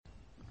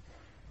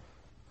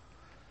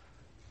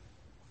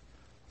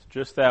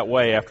Just that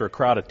way, after a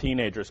crowd of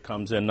teenagers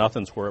comes in,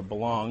 nothing's where it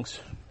belongs.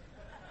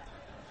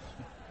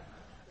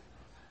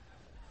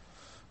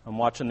 I'm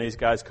watching these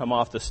guys come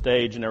off the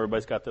stage, and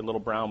everybody's got their little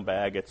brown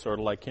bag. It's sort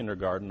of like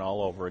kindergarten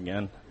all over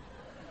again.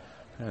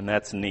 And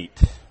that's neat.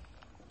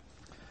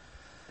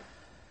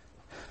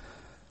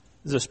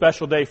 It's a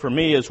special day for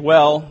me as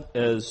well,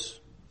 as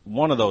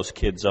one of those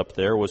kids up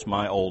there was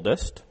my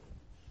oldest.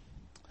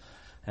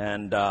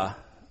 And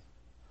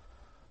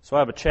so I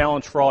have a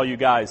challenge for all you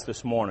guys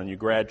this morning, you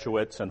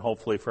graduates, and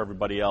hopefully for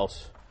everybody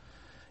else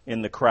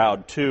in the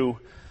crowd too.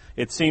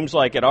 It seems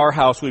like at our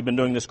house we've been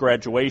doing this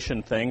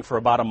graduation thing for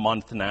about a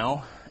month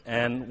now.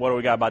 And what do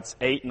we got, about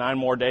 8, 9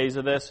 more days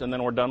of this, and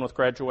then we're done with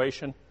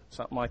graduation?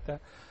 Something like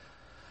that.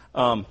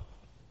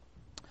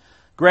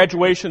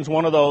 Graduation's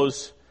one of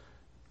those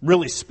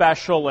really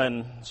special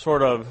and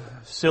sort of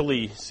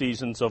silly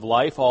seasons of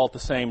life all at the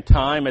same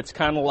time. It's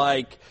kind of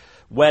like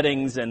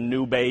weddings and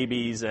new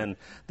babies, and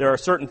there are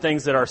certain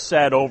things that are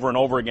said over and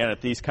over again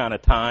at these kind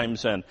of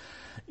times. And,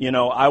 you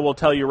know, I will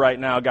tell you right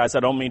now, guys,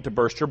 I don't mean to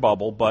burst your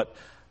bubble, but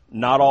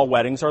not all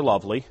weddings are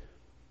lovely.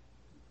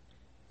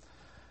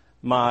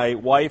 My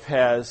wife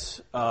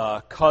has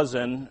a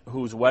cousin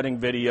whose wedding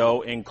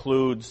video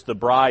includes the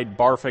bride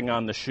barfing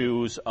on the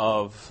shoes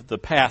of the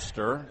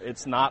pastor.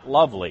 It's not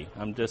lovely,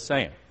 I'm just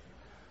saying.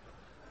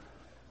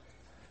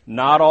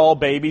 Not all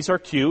babies are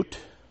cute.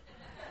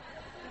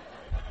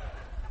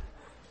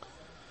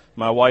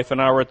 My wife and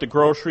I were at the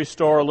grocery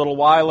store a little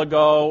while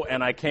ago,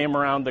 and I came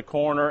around the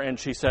corner, and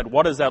she said,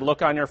 "What is that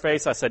look on your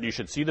face?" I said, "You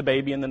should see the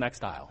baby in the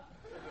next aisle."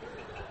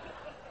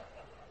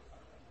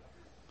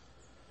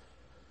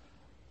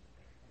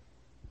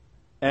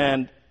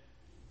 And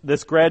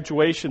this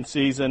graduation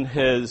season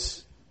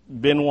has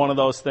been one of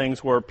those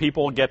things where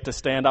people get to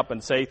stand up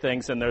and say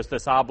things, and there's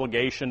this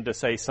obligation to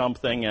say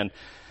something,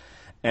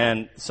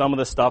 and some of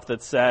the stuff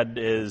that's said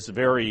is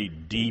very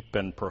deep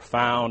and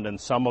profound,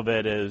 and some of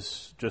it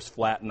is just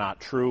flat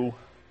not true.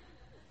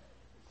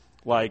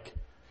 Like,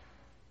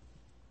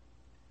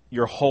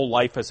 your whole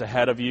life is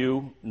ahead of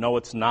you. No,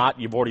 it's not.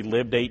 You've already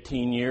lived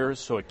 18 years,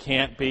 so it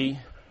can't be.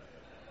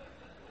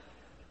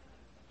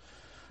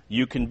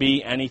 You can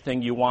be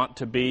anything you want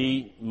to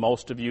be.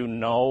 Most of you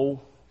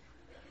know.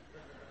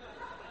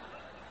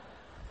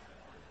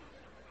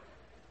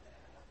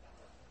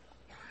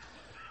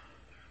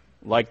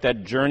 Like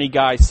that Journey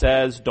guy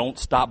says, don't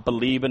stop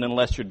believing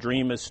unless your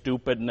dream is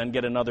stupid, and then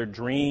get another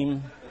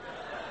dream.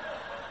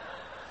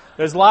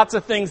 There's lots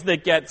of things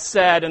that get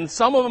said, and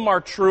some of them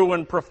are true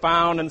and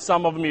profound, and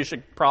some of them you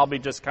should probably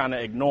just kind of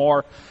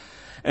ignore.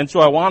 And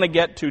so I want to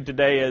get to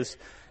today is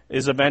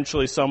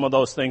eventually some of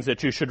those things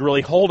that you should really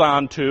hold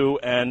on to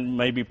and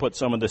maybe put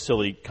some of the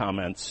silly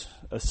comments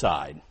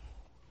aside.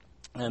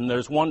 And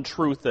there's one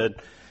truth that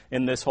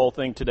in this whole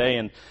thing today,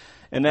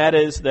 and that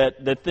is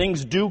that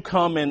things do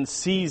come in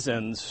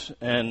seasons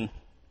and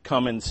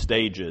come in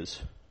stages.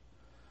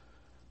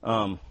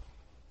 I'm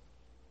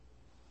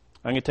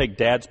going to take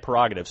Dad's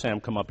prerogative.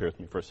 Sam, come up here with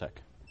me for a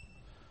sec.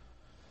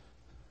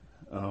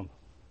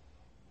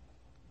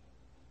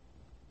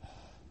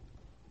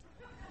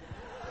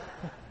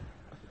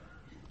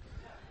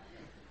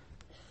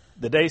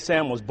 The day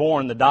Sam was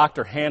born, the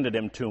doctor handed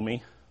him to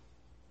me,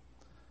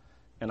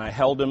 and I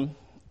held him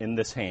in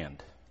this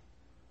hand,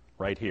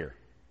 right here.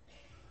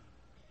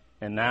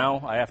 And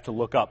now I have to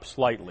look up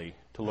slightly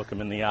to look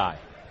him in the eye.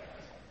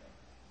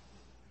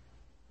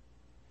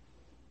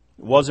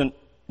 It wasn't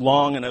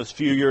long, and it was a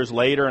few years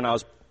later, and I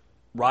was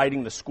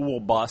riding the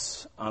school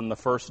bus on the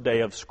first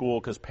day of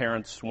school because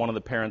one of the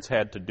parents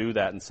had to do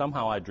that, and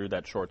somehow I drew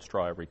that short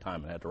straw every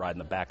time and had to ride in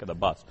the back of the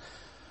bus.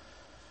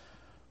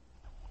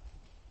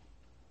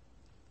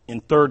 In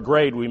 3rd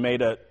grade, we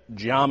made a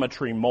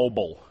geometry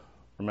mobile.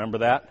 Remember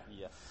that?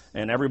 Yes.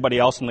 And everybody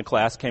else in the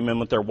class came in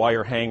with their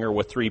wire hanger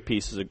with 3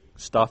 pieces of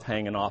stuff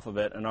hanging off of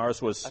it. And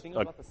ours was, I think it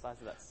was about the size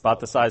of that. About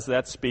the size of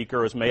that speaker.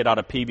 It was made out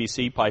of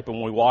PVC pipe. And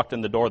when we walked in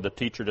the door, the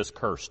teacher just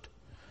cursed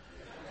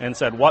and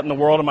said, "What in the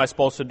world am I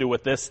supposed to do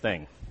with this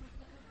thing?"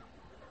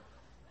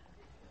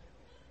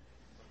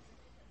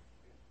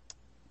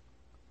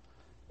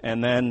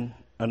 And then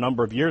a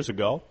number of years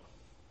ago,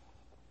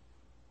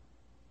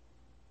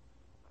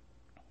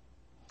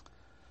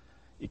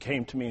 he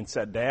came to me and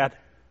said, "Dad,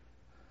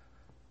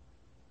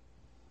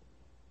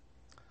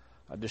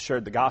 I just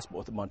shared the gospel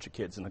with a bunch of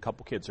kids, and a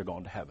couple kids are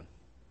going to heaven."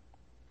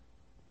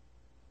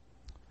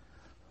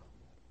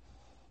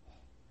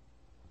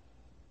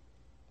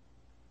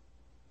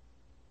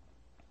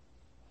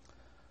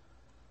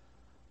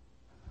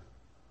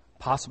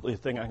 Possibly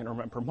the thing I can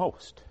remember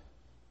most.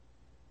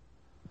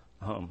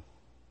 And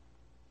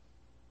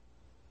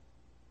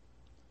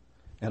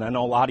I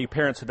know a lot of you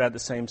parents have had the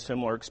same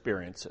similar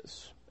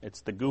experiences.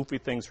 It's the goofy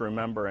things to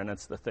remember, and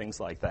it's the things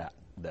like that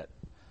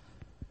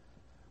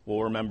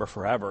we'll remember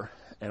forever.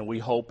 And we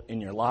hope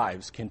in your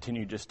lives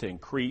continue just to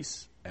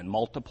increase and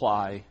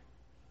multiply.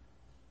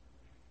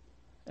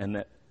 And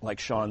that, like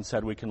Sean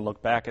said, we can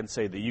look back and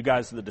say that you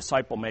guys are the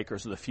disciple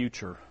makers of the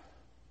future.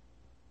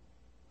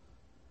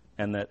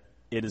 And that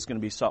it is going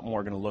to be something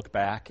we're going to look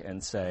back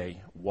and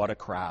say, what a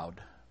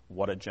crowd,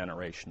 what a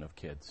generation of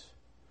kids.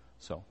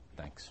 So,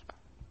 thanks.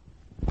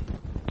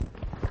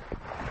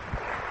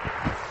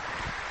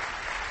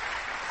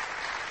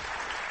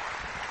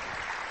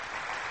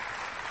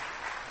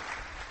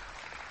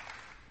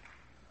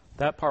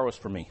 That part was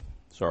for me.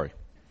 Sorry.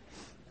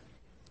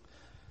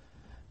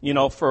 You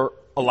know, for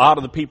a lot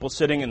of the people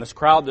sitting in this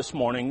crowd this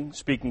morning,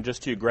 speaking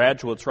just to you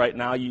graduates right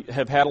now, you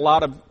have had a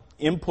lot of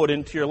input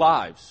into your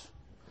lives.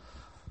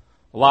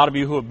 A lot of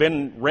you who have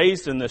been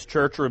raised in this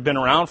church or have been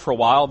around for a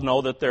while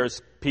know that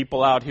there's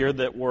people out here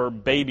that were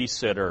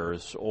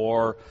babysitters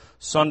or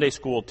Sunday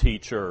school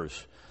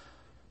teachers.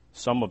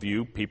 Some of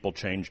you, people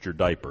changed your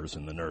diapers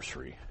in the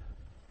nursery.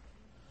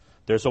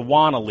 There's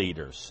Awana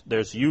leaders,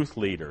 there's youth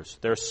leaders,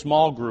 there's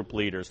small group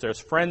leaders, there's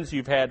friends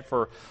you've had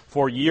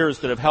for years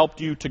that have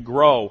helped you to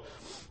grow.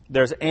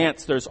 There's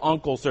aunts, there's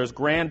uncles, there's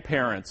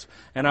grandparents.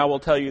 And I will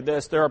tell you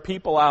this, there are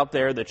people out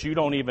there that you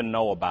don't even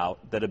know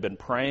about that have been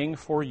praying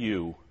for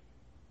you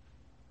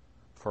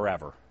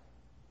forever,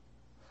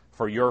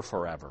 for your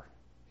forever.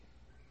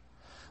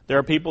 There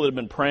are people that have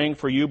been praying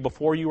for you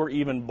before you were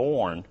even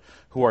born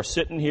who are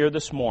sitting here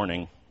this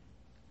morning,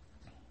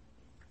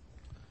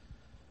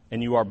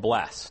 and you are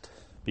blessed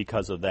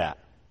because of that.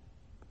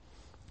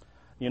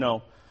 You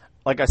know,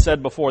 like I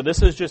said before,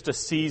 this is just a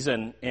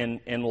season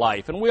in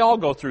life, and we all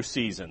go through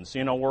seasons.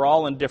 You know, we're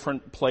all in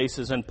different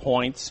places and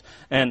points,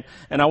 and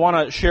I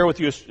want to share with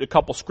you a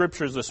couple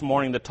scriptures this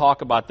morning that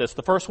talk about this.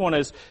 The first one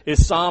is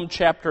Psalm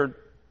chapter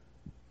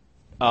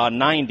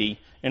 90,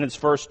 and it's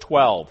verse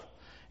 12.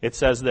 It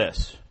says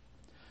this: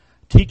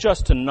 "Teach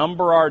us to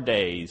number our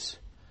days,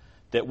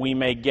 that we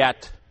may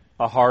get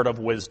a heart of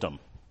wisdom."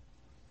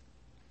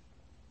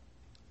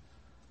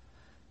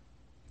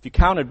 If you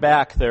counted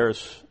back,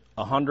 there's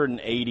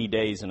 180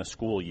 days in a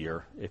school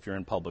year if you're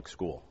in public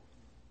school.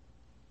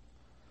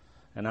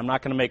 And I'm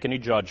not going to make any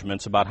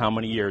judgments about how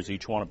many years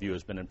each one of you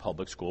has been in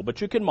public school,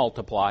 but you can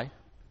multiply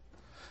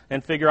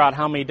and figure out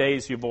how many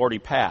days you've already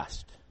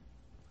passed.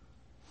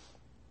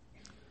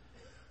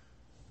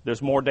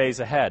 There's more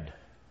days ahead.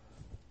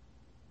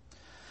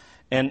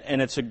 And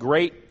it's a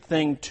great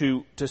thing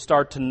to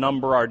start to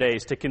number our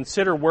days, to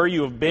consider where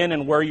you have been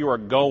and where you are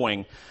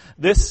going.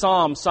 This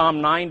psalm,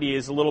 Psalm 90,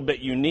 is a little bit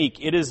unique.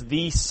 It is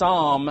the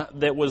psalm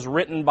that was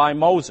written by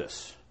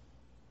Moses.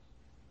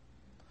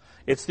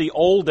 It's the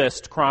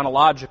oldest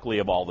chronologically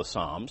of all the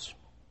psalms.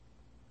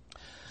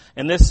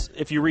 And this,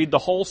 if you read the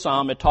whole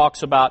psalm, it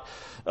talks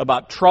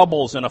about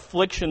troubles and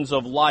afflictions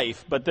of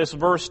life. But this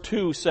verse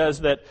 2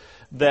 says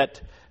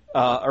that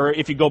or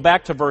if you go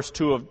back to verse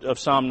 2 of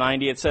Psalm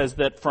 90, it says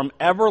that from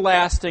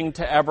everlasting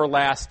to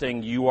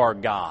everlasting you are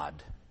God.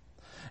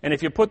 And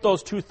if you put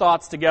those two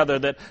thoughts together,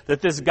 that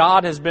this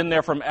God has been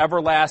there from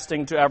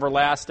everlasting to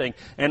everlasting,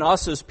 and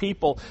us as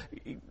people,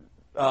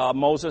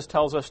 Moses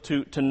tells us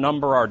to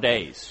number our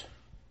days,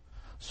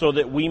 so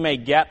that we may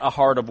get a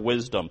heart of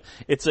wisdom.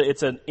 It's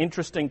an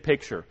interesting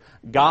picture.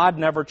 God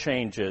never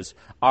changes.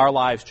 Our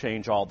lives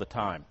change all the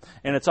time.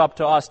 And it's up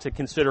to us to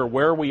consider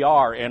where we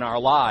are in our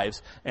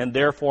lives and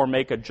therefore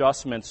make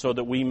adjustments so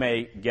that we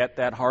may get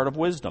that heart of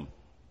wisdom.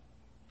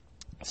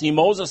 See,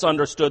 Moses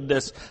understood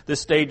this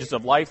stages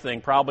of life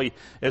thing probably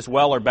as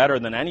well or better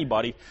than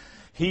anybody.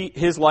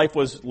 His life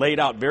was laid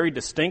out very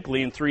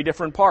distinctly in 3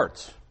 different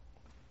parts.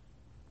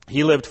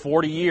 He lived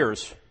 40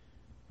 years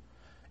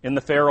in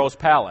the Pharaoh's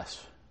palace,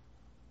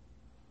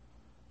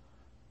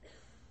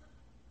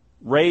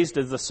 raised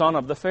as the son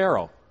of the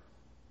Pharaoh.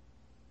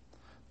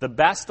 The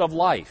best of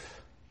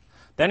life.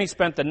 Then he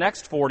spent the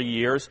next 40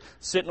 years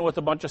sitting with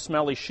a bunch of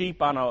smelly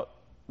sheep on a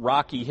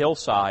rocky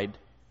hillside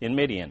in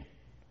Midian,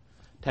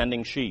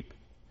 tending sheep.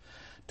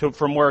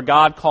 From where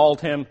God called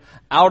him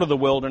out of the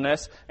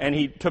wilderness, and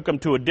he took him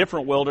to a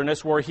different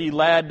wilderness where he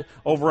led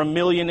over 1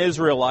 million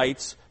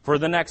Israelites for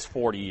the next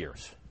 40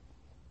 years.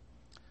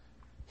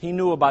 He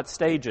knew about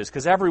stages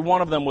because every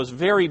one of them was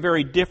very,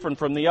 very different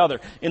from the other.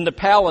 In the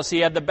palace, he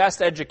had the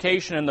best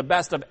education and the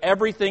best of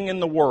everything in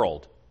the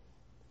world.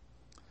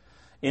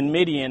 In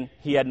Midian,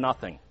 he had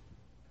nothing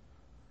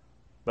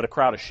but a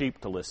crowd of sheep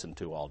to listen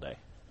to all day.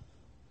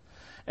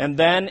 And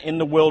then in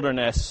the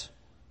wilderness,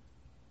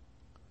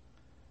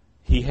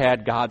 he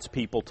had God's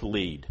people to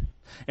lead.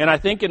 And I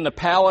think in the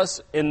palace,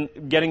 in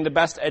getting the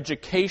best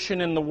education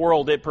in the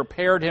world, it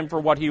prepared him for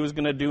what he was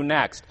going to do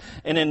next.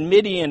 And in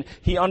Midian,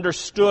 he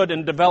understood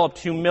and developed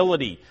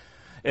humility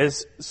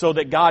so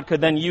that God could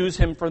then use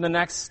him for the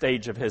next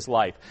stage of his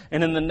life.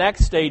 And in the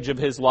next stage of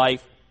his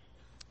life,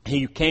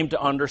 he came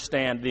to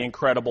understand the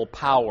incredible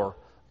power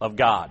of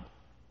God.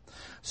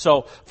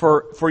 So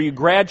for you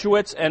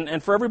graduates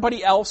and for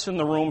everybody else in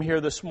the room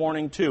here this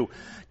morning too,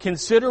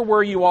 consider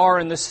where you are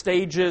in the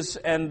stages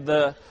and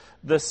the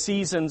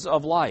seasons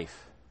of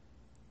life.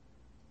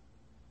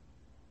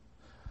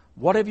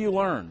 What have you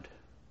learned?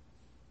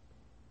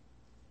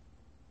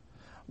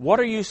 What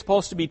are you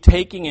supposed to be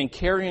taking and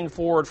carrying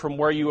forward from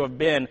where you have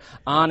been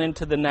on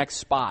into the next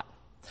spot,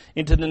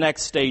 into the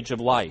next stage of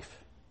life?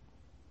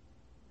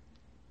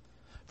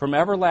 From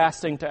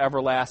everlasting to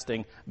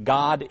everlasting,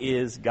 God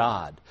is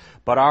God.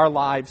 But our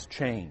lives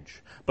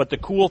change. But the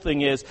cool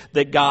thing is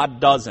that God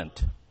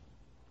doesn't.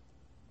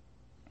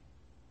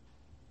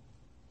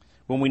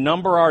 When we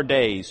number our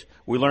days,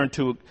 we learn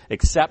to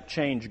accept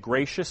change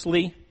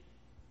graciously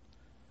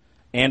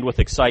and with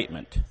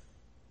excitement.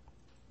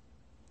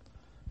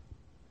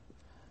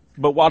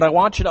 But what I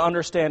want you to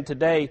understand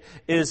today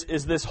is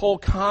this whole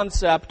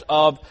concept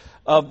of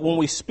when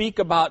we speak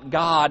about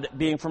God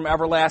being from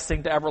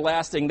everlasting to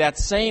everlasting, that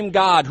same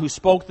God who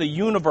spoke the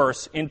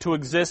universe into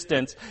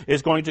existence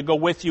is going to go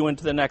with you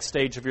into the next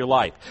stage of your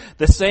life.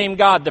 The same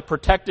God that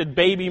protected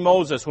baby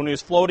Moses when he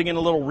was floating in a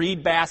little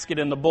reed basket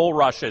in the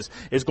bulrushes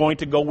is going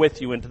to go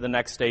with you into the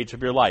next stage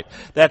of your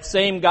life. That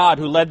same God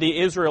who led the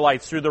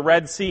Israelites through the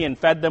Red Sea and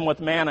fed them with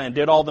manna and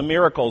did all the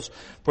miracles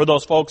for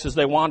those folks as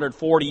they wandered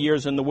 40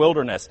 years in the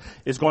wilderness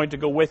is going to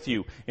go with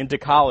you into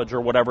college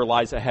or whatever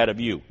lies ahead of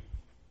you.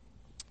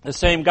 The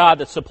same God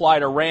that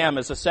supplied a ram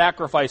as a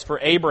sacrifice for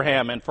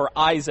Abraham and for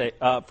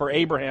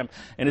Abraham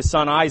and his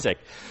son Isaac.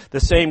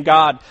 The same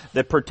God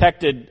that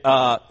protected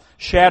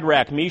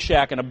Shadrach,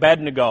 Meshach, and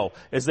Abednego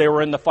as they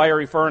were in the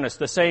fiery furnace.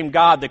 The same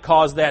God that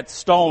caused that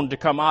stone to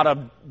come out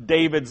of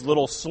David's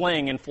little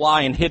sling and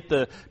fly and hit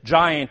the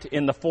giant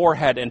in the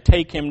forehead and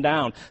take him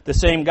down. The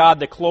same God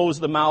that closed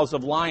the mouths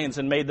of lions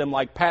and made them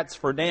like pets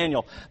for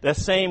Daniel. The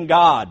same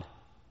God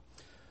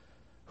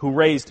who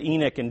raised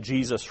Enoch and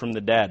Jesus from the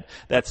dead.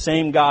 That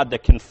same God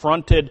that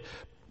confronted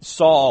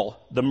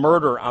Saul, the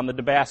murderer on the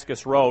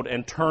Damascus Road,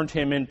 and turned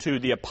him into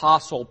the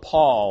Apostle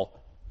Paul.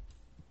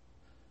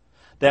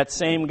 That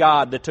same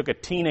God that took a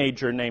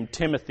teenager named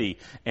Timothy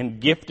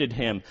and gifted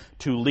him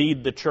to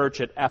lead the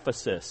church at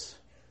Ephesus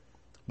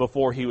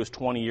before he was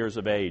 20 years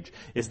of age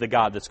is the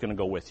God that's going to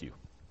go with you.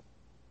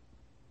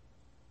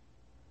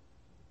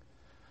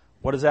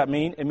 What does that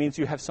mean? It means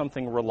you have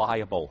something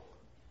reliable.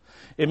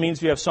 It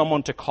means you have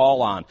someone to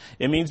call on.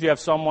 It means you have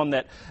someone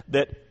that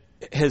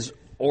has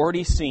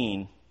already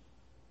seen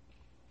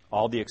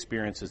all the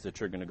experiences that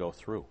you're going to go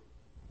through.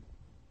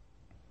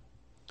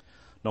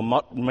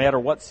 No matter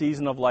what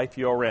season of life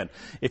you're in.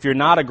 If you're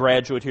not a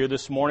graduate here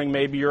this morning,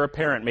 maybe you're a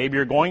parent. Maybe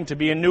you're going to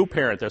be a new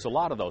parent. There's a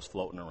lot of those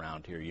floating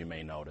around here, you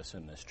may notice,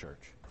 in this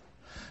church.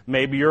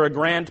 Maybe you're a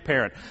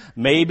grandparent.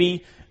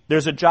 Maybe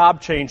there's a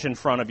job change in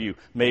front of you.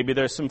 Maybe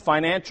there's some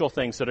financial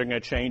things that are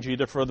going to change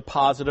either for the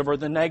positive or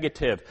the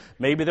negative.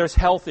 Maybe there's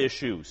health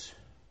issues.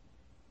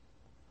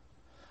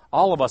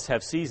 All of us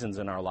have seasons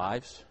in our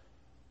lives.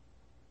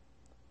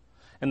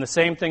 And the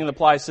same thing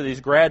applies to these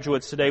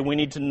graduates today. We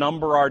need to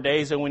number our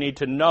days and we need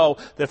to know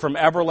that from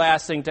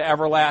everlasting to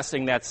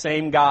everlasting, that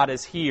same God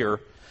is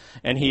here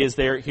and He is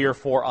there here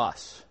for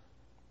us.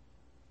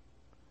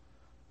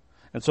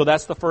 And so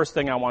that's the first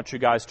thing I want you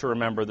guys to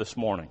remember this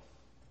morning.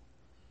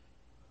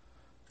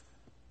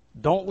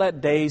 Don't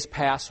let days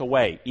pass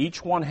away.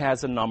 Each one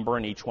has a number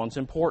and each one's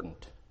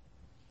important.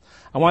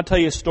 I want to tell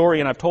you a story,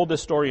 and I've told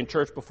this story in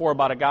church before,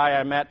 about a guy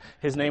I met.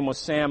 His name was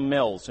Sam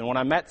Mills. And when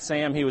I met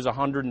Sam, he was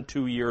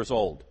 102 years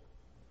old.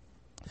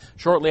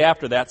 Shortly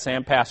after that,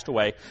 Sam passed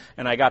away,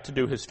 and I got to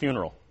do his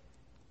funeral.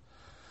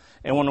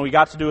 And when we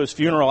got to do his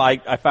funeral,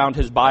 I found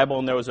his Bible,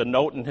 and there was a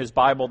note in his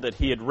Bible that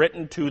he had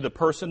written to the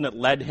person that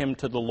led him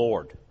to the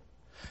Lord.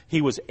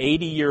 He was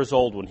 80 years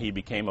old when he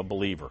became a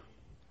believer.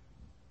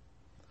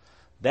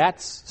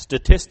 That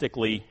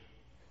statistically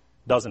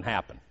doesn't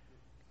happen.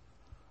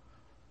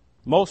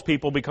 Most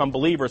people become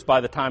believers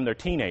by the time they're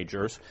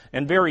teenagers,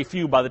 and very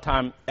few by the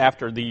time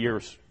after the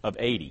years of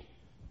 80.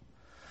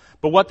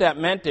 But what that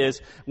meant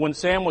is, when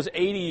Sam was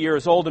 80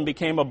 years old and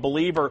became a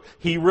believer,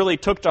 he really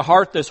took to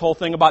heart this whole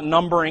thing about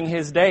numbering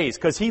his days,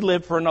 because he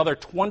lived for another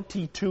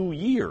 22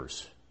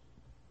 years.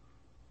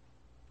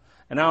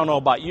 And I don't know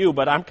about you,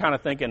 but I'm kind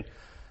of thinking,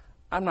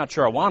 I'm not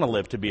sure I want to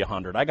live to be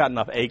 100. I got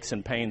enough aches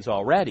and pains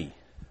already.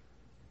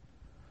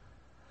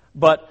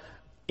 But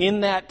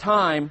in that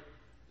time,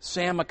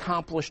 Sam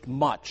accomplished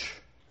much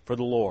for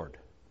the Lord.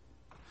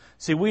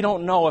 See, we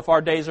don't know if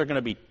our days are going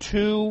to be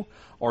 2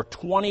 or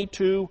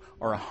 22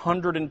 or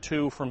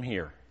 102 from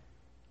here.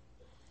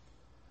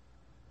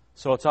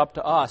 So it's up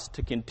to us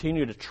to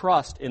continue to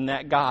trust in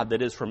that God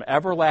that is from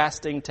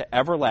everlasting to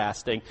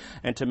everlasting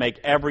and to make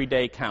every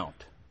day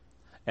count.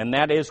 And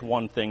that is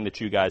one thing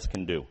that you guys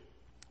can do,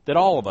 that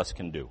all of us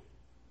can do.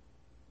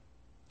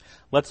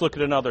 Let's look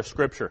at another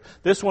scripture.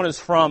 This one is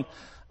from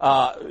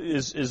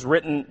is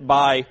written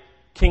by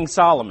King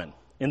Solomon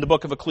in the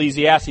book of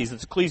Ecclesiastes.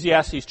 It's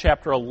Ecclesiastes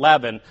chapter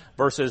 11,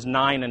 verses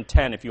 9 and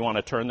 10. If you want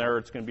to turn there,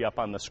 it's going to be up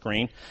on the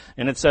screen.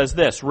 And it says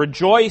this: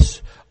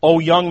 "Rejoice, O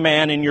young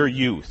man, in your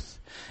youth,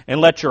 and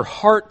let your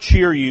heart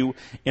cheer you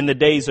in the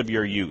days of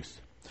your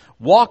youth.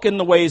 Walk in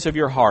the ways of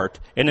your heart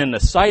and in the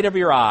sight of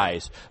your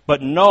eyes,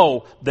 but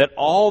know that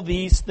all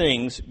these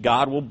things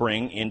God will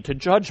bring into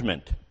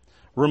judgment.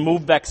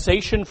 Remove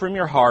vexation from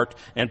your heart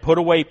and put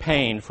away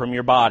pain from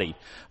your body,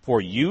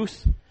 for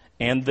youth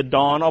and the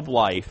dawn of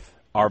life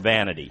are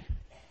vanity."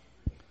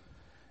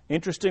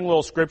 Interesting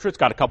little scripture. It's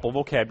got a couple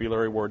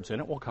vocabulary words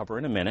in it we'll cover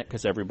in a minute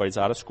because everybody's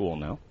out of school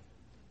now.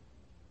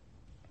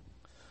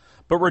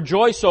 But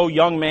rejoice, O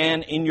young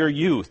man, in your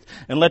youth,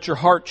 and let your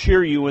heart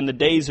cheer you in the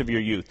days of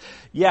your youth.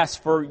 Yes,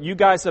 for you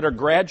guys that are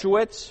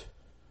graduates,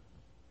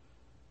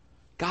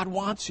 God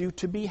wants you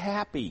to be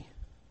happy.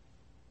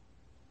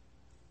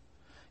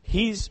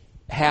 He's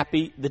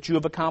happy that you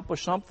have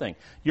accomplished something.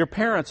 Your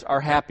parents are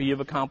happy you've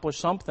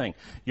accomplished something.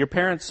 Your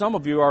parents, some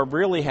of you are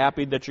really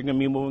happy that you're going to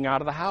be moving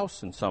out of the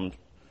house in some.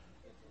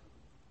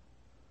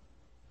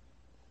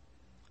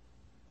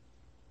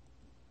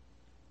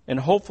 And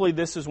hopefully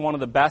this is one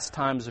of the best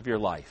times of your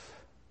life.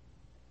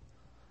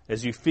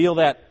 As you feel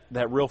that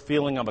real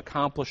feeling of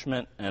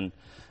accomplishment and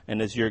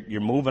as you're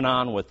moving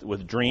on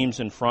with dreams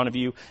in front of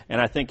you. And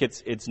I think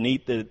it's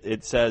neat that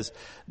it says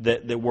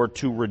that we're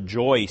to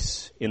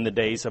rejoice in the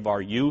days of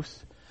our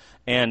youth.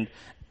 And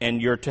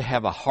you're to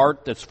have a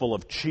heart that's full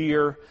of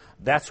cheer.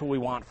 That's what we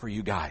want for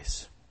you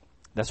guys.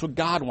 That's what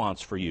God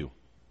wants for you.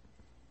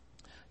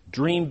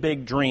 Dream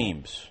big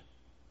dreams.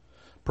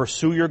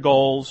 Pursue your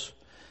goals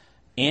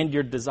and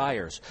your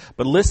desires.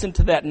 But listen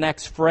to that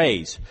next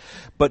phrase.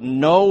 But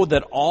know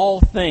that all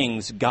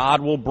things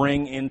God will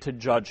bring into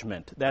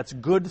judgment. That's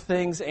good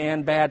things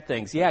and bad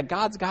things. Yeah,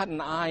 God's got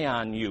an eye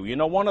on you. You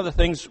know, one of the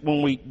things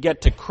when we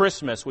get to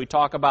Christmas, we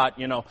talk about,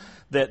 you know,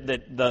 that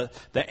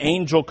the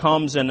angel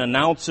comes and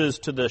announces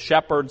to the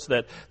shepherds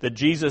that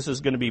Jesus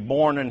is going to be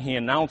born, and he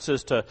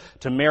announces to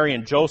Mary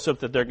and Joseph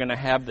that they're going to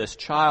have this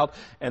child,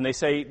 and they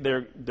say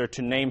they're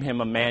to name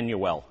him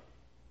Emmanuel,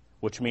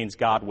 which means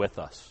God with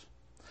us.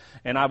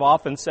 And I've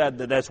often said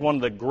that that's one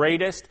of the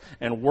greatest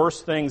and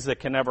worst things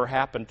that can ever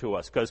happen to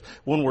us. Because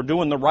when we're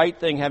doing the right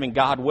thing, having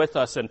God with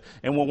us, and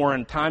when we're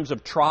in times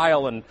of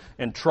trial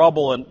and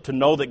trouble, and to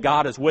know that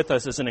God is with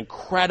us is an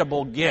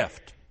incredible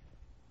gift.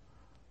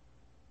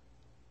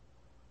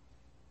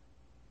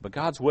 But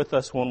God's with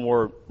us when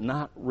we're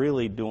not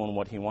really doing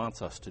what He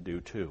wants us to do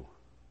too.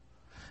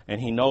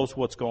 And He knows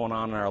what's going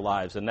on in our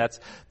lives. And that's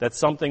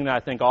something that I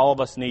think all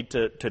of us need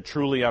to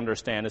truly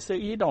understand, is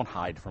that you don't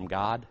hide from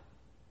God.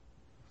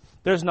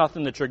 There's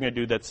nothing that you're going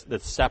to do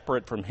that's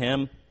separate from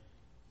Him.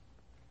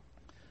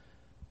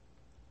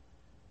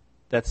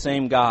 That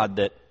same God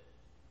that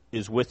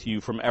is with you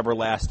from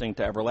everlasting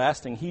to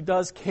everlasting, He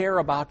does care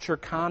about your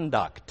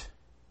conduct.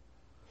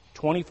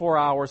 24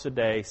 hours a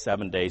day,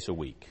 7 days a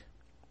week.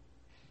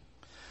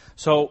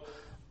 So,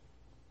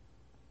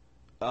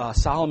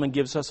 Solomon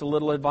gives us a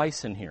little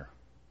advice in here.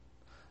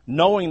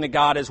 Knowing that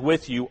God is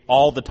with you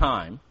all the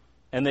time,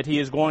 and that He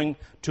is going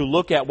to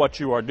look at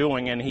what you are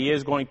doing, and He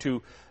is going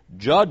to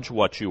judge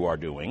what you are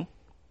doing,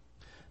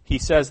 he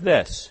says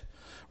this: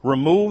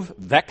 remove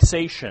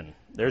vexation.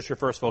 There's your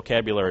first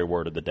vocabulary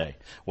word of the day.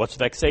 What's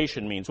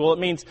vexation means? Well, it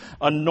means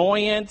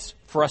annoyance,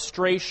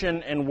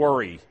 frustration, and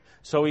worry.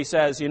 So he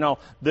says, you know,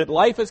 that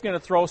life is going to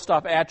throw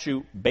stuff at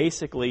you.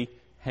 Basically,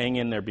 hang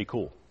in there, be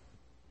cool.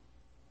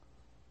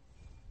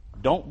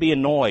 Don't be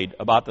annoyed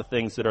about the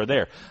things that are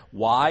there.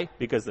 Why?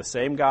 Because the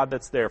same God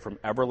that's there from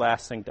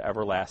everlasting to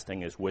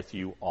everlasting is with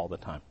you all the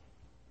time.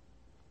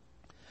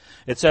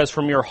 It says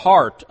from your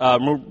heart,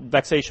 remove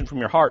vexation from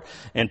your heart,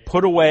 and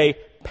put away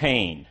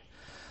pain.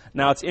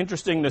 Now it's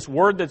interesting, this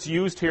word that's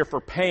used here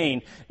for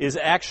pain is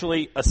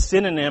actually a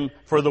synonym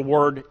for the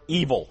word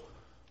evil.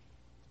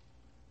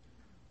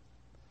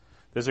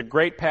 There's a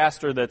great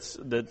pastor that's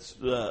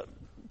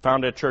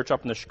founded a church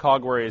up in the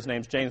Chicago area. His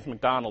name's James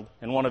McDonald,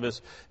 and one of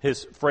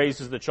his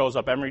phrases that shows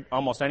up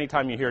almost any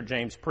time you hear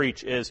James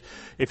preach is,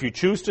 if you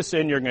choose to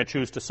sin, you're going to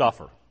choose to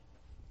suffer.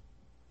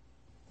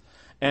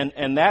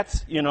 And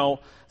that's, you know,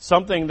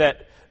 something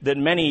that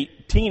many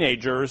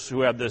teenagers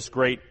who have this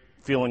great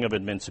feeling of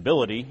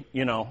invincibility,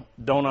 you know,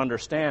 don't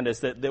understand,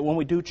 is that when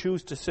we do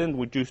choose to sin,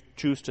 we do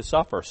choose to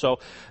suffer. So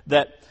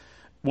that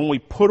when we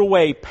put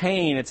away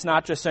pain, it's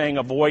not just saying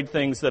avoid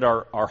things that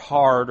are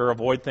hard or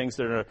avoid things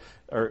that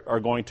are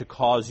going to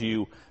cause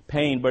you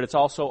pain, but it's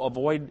also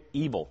avoid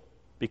evil,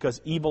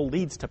 because evil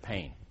leads to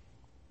pain.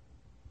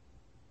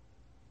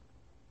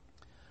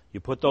 You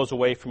put those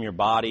away from your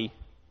body,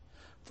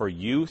 for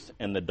youth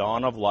and the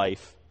dawn of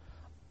life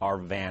are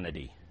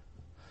vanity.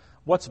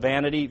 What's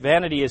vanity?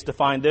 Vanity is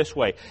defined this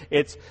way.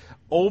 It's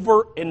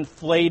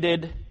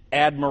overinflated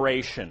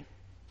admiration.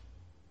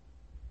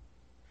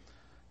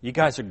 You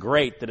guys are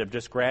great that have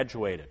just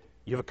graduated.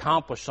 You've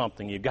accomplished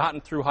something. You've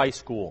gotten through high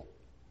school.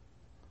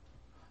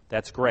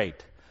 That's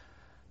great.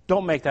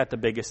 Don't make that the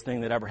biggest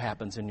thing that ever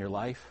happens in your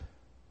life.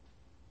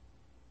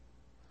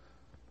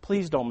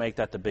 Please don't make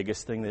that the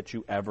biggest thing that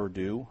you ever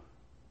do.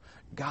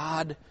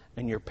 God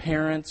and your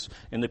parents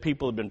and the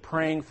people who have been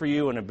praying for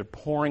you and have been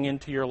pouring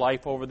into your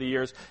life over the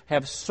years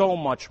have so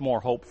much more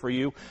hope for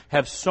you,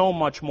 have so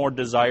much more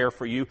desire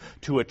for you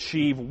to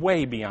achieve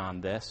way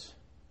beyond this.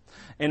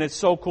 And it's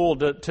so cool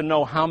to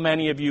know how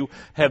many of you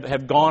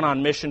have gone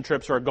on mission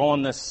trips or are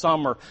going this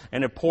summer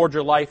and have poured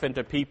your life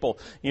into people.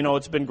 You know,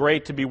 it's been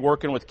great to be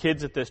working with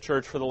kids at this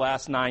church for the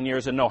last 9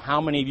 years and know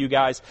how many of you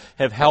guys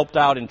have helped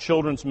out in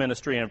children's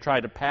ministry and have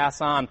tried to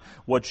pass on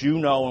what you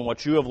know and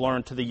what you have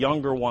learned to the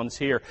younger ones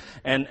here.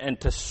 And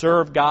to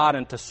serve God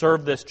and to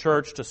serve this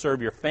church, to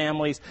serve your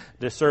families,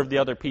 to serve the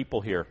other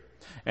people here.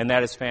 And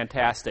that is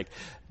fantastic.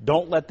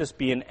 Don't let this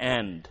be an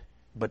end,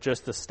 but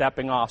just the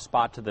stepping off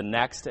spot to the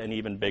next and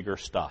even bigger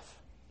stuff.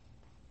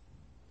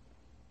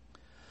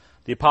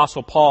 The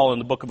Apostle Paul in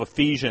the book of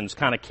Ephesians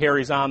kind of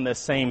carries on this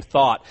same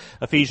thought.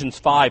 Ephesians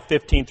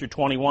 5:15 through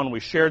 21. We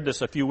shared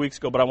this a few weeks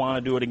ago, but I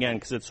want to do it again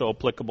because it's so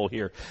applicable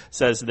here.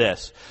 Says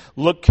this,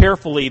 "Look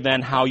carefully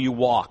then how you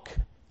walk,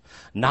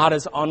 not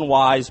as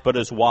unwise but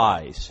as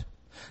wise."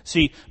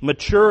 See,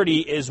 maturity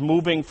is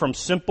moving from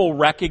simple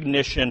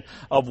recognition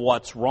of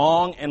what's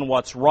wrong and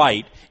what's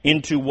right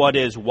into what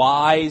is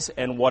wise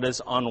and what is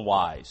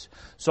unwise.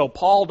 So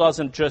Paul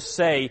doesn't just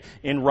say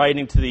in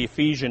writing to the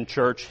Ephesian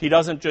church, he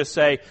doesn't just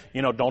say,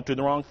 don't do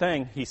the wrong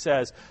thing. He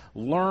says,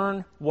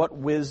 learn what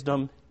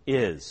wisdom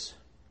is.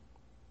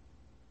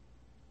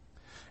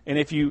 And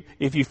if you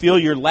feel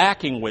you're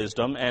lacking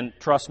wisdom, and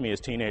trust me as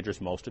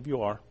teenagers, most of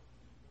you are,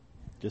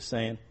 just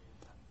saying,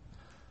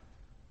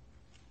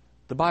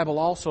 the Bible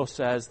also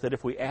says that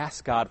if we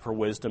ask God for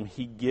wisdom,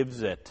 He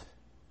gives it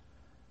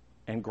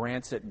and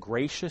grants it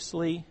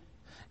graciously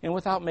and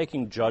without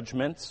making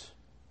judgments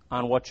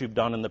on what you've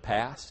done in the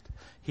past.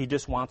 He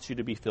just wants you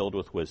to be filled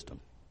with wisdom.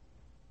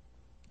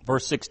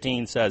 Verse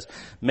 16 says,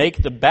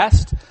 "Make the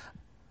best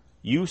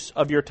use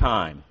of your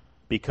time,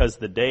 because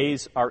the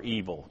days are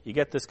evil." You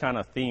get this kind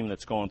of theme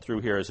that's going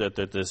through here, is that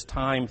this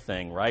time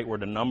thing, right? We're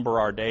to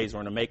number our days,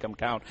 we're to make them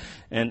count.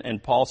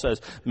 And Paul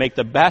says, make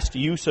the best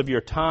use of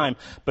your time,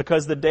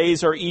 because the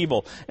days are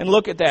evil. And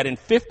look at that. In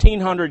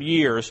 1,500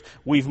 years,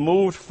 we've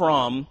moved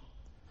from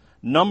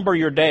number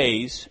your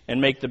days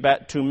and make the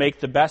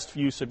best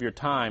use of your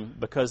time,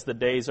 because the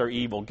days are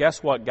evil.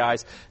 Guess what,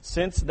 guys?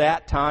 Since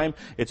that time,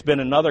 it's been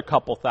another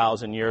couple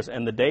thousand years,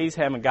 and the days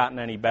haven't gotten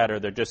any better.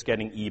 They're just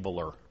getting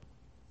eviler.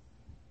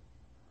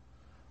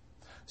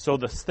 So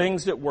the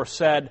things that were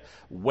said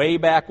way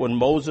back when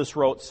Moses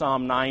wrote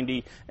Psalm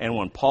 90 and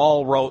when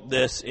Paul wrote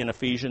this in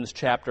Ephesians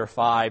chapter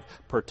 5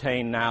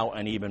 pertain now,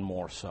 and even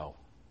more so.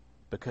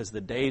 Because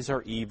the days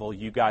are evil,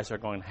 you guys are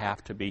going to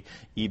have to be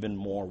even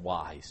more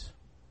wise.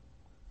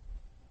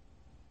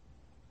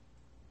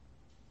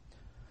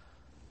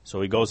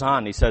 So he goes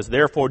on, he says,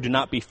 "Therefore do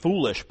not be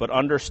foolish, but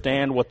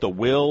understand what the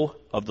will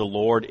of the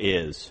Lord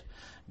is.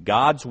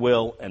 God's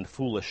will and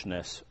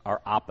foolishness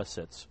are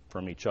opposites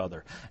from each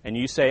other." And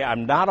you say,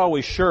 I'm not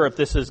always sure if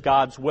this is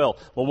God's will.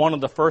 Well, one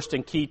of the first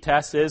and key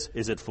tests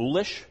is it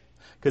foolish?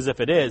 Because if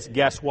it is,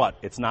 guess what?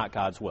 It's not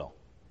God's will.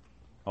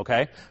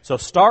 Okay? So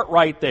start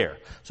right there.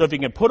 So if you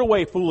can put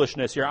away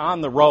foolishness, you're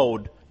on the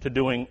road to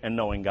doing and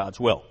knowing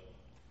God's will.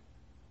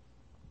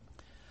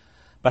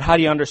 But how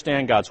do you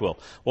understand God's will?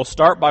 Well,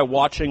 start by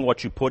watching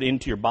what you put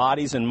into your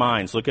bodies and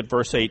minds. Look at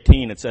verse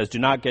 18. It says, "Do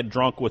not get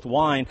drunk with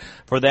wine,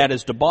 for that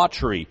is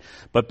debauchery,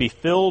 but be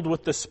filled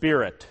with the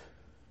Spirit."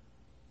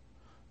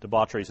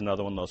 Debauchery is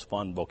another one of those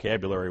fun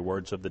vocabulary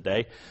words of the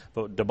day.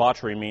 But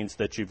debauchery means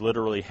that you've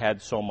literally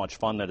had so much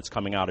fun that it's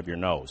coming out of your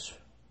nose.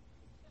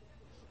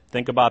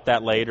 Think about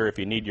that later. If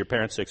you need your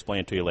parents to explain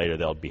it to you later,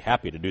 they'll be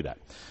happy to do that.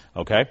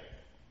 Okay?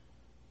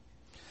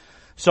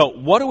 So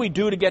what do we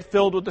do to get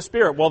filled with the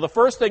Spirit? Well, the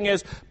first thing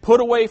is put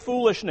away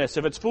foolishness.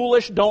 If it's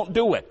foolish, don't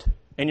do it,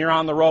 and you're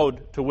on the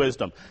road to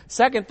wisdom.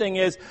 Second thing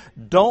is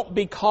don't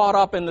be caught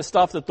up in the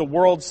stuff that the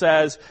world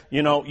says,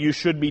 you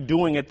should be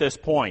doing at this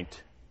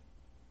point,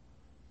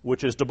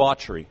 which is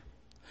debauchery.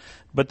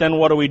 But then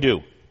what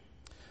do?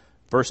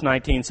 Verse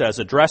 19 says,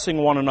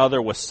 "Addressing one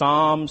another with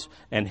psalms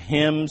and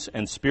hymns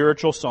and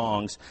spiritual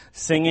songs,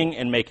 singing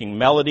and making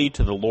melody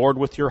to the Lord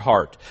with your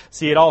heart."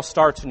 See, it all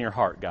starts in your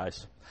heart,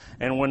 guys.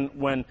 And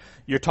when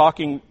you're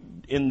talking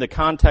in the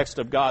context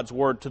of God's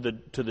Word to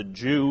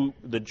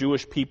the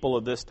Jewish people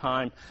of this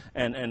time,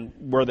 and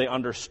where they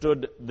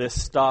understood this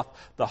stuff,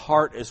 the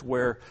heart is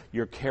where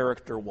your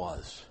character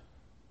was.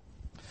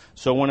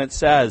 So when it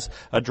says,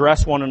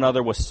 "Address one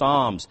another with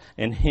psalms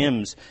and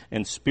hymns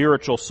and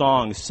spiritual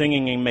songs,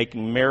 singing and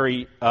making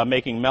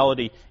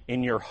melody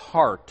in your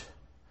heart,"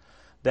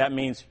 that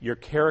means your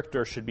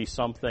character should be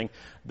something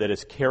that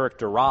is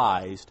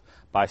characterized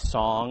by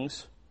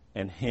songs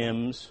and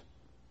hymns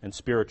and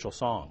spiritual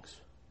songs.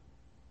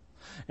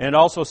 And it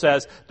also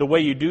says the way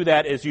you do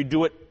that is you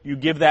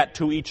give that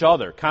to each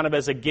other, kind of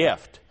as a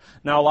gift.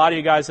 Now, a lot of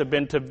you guys have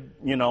been to,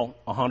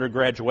 100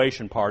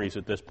 graduation parties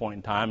at this point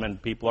in time,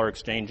 and people are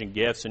exchanging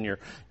gifts, and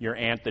your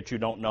aunt that you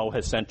don't know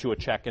has sent you a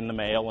check in the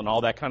mail, and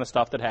all that kind of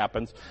stuff that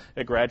happens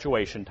at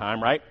graduation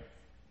time, right?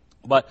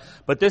 But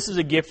this is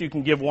a gift you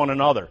can give one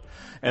another.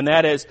 And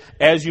that is,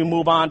 as you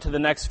move on to the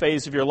next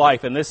phase of your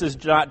life, and this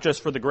is not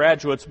just for the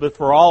graduates, but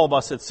for all of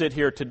us that sit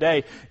here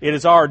today, it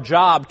is our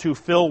job to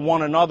fill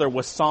one another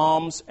with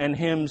psalms and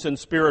hymns and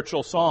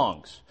spiritual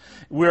songs.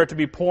 We are to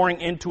be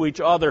pouring into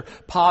each other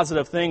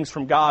positive things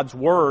from God's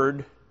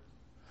Word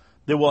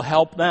that will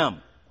help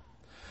them.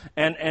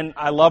 And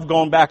I love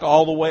going back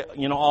all the way,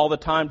 all the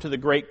time to the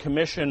Great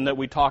Commission that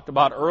we talked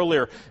about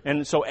earlier.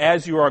 And so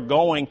as you are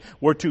going,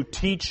 we're to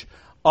teach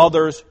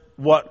others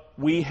what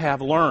we have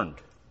learned.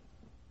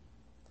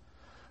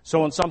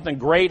 So when something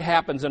great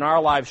happens in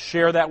our lives,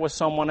 share that with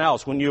someone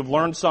else. When you've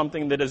learned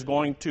something that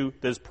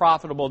is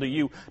profitable to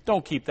you,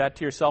 don't keep that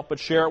to yourself, but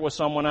share it with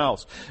someone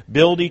else.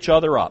 Build each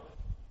other up.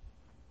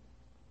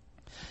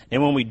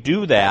 And when we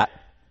do that,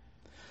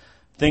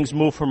 things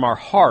move from our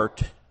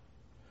heart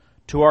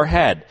to our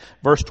head.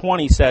 Verse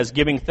 20 says,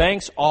 giving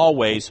thanks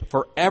always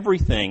for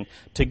everything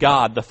to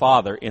God the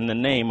Father in the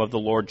name of the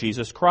Lord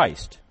Jesus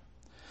Christ.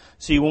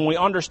 See, when we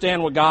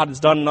understand what God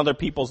has done in other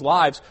people's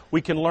lives,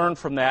 we can learn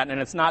from that,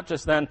 and it's not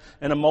just then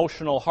an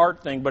emotional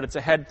heart thing, but it's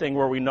a head thing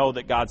where we know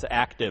that God's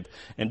active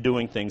and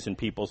doing things in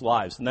people's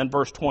lives. And then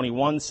verse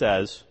 21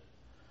 says,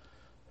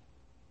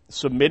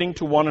 submitting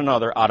to one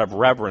another out of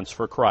reverence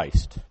for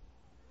Christ.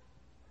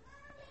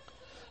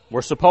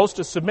 We're supposed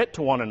to submit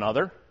to one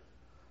another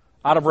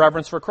out of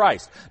reverence for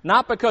Christ.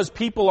 Not because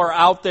people are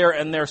out there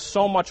and they're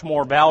so much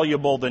more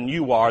valuable than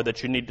you are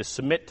that you need to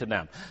submit to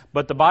them.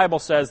 But the Bible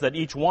says that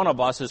each one of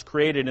us is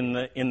created in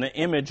the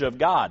image of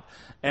God.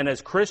 And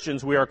as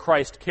Christians, we are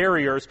Christ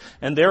carriers,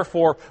 and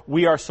therefore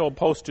we are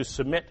supposed to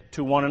submit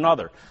to one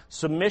another.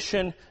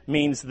 Submission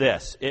means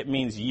this. It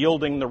means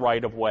yielding the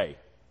right of way.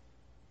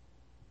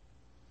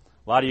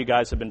 A lot of you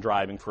guys have been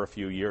driving for a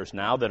few years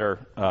now that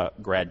are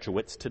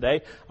graduates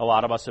today. A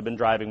lot of us have been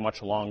driving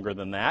much longer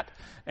than that.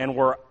 And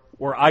where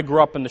I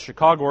grew up in the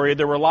Chicago area,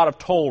 there were a lot of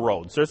toll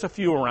roads. There's a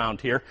few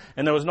around here,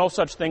 and there was no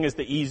such thing as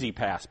the Easy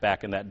Pass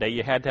back in that day.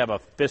 You had to have a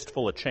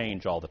fistful of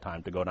change all the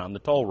time to go down the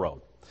toll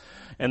road.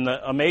 And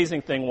the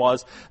amazing thing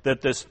was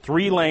that this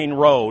 3-lane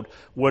road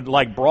would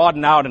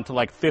broaden out into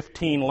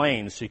 15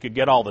 lanes so you could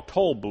get all the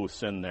toll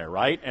booths in there,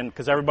 right? And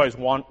because everybody's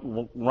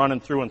running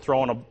through and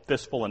throwing a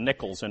fistful of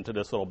nickels into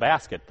this little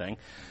basket thing.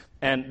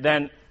 And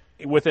then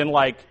within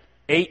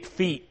 8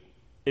 feet,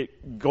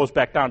 it goes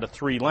back down to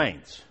 3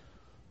 lanes.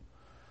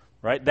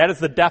 Right? That is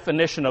the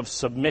definition of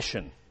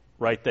submission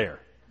right there.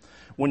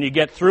 When you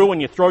get through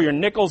and you throw your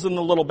nickels in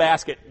the little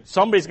basket,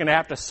 somebody's going to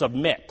have to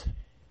submit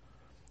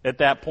at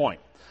that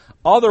point.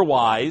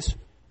 Otherwise,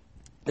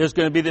 there's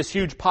going to be this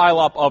huge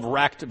pileup of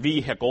wrecked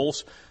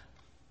vehicles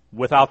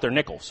without their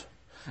nickels.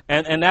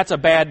 And that's a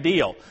bad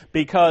deal,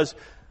 because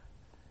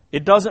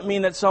it doesn't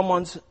mean that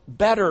someone's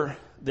better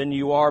than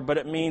you are, but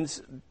it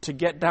means to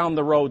get down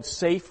the road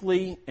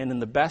safely and in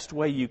the best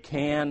way you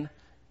can,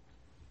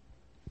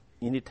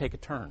 you need to take a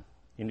turn.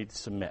 You need to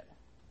submit.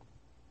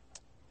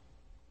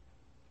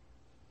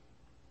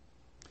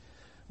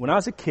 When I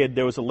was a kid,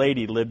 there was a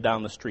lady who lived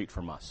down the street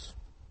from us.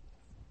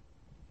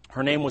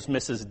 Her name was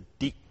Mrs.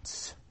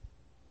 Dietz.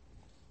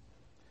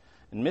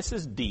 And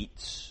Mrs.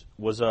 Dietz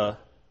was I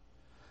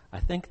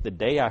think the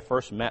day I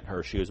first met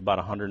her, she was about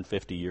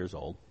 150 years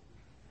old.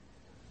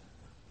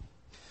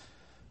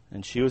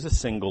 And she was a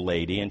single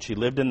lady, and she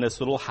lived in this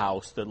little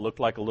house that looked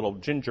like a little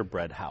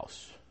gingerbread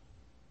house,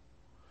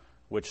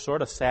 which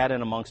sort of sat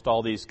in amongst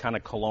all these kind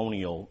of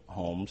colonial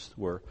homes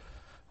where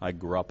I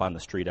grew up on the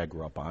street I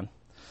grew up on.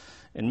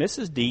 And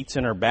Mrs. Dietz,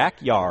 in her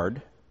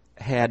backyard,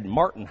 had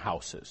martin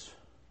houses.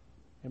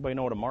 Anybody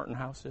know what a martin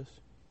house is?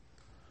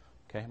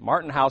 Okay,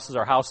 martin houses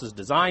are houses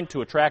designed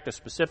to attract a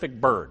specific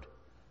bird.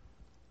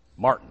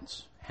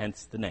 Martins,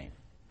 hence the name.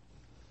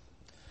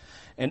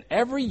 And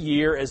every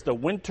year as the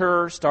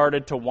winter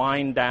started to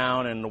wind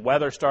down and the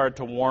weather started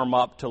to warm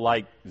up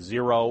to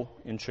 0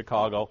 in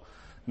Chicago,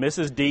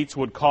 Mrs. Dietz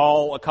would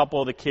call a couple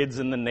of the kids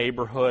in the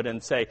neighborhood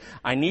and say,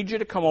 I need you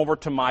to come over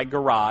to my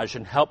garage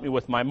and help me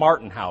with my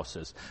martin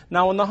houses.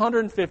 Now, when the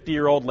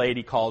 150-year-old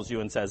lady calls you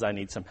and says, I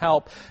need some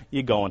help,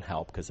 you go and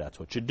help, because that's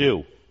what you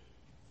do.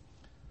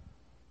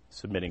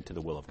 Submitting to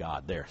the will of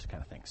God, there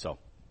kind of thing. So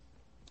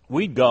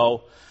we'd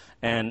go,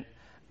 and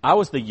I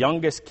was the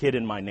youngest kid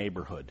in my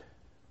neighborhood.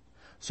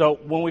 So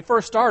when we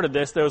first started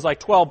this, there was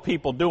 12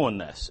 people doing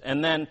this.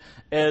 And then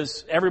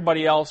as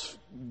everybody else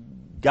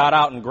got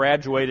out and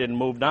graduated and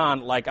moved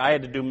on, I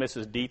had to do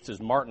Mrs. Dietz's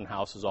martin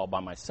houses all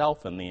by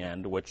myself in the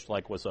end, which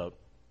was a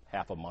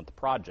half-a-month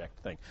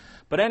project thing.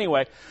 But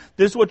anyway,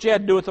 this is what you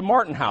had to do with the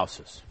martin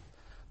houses.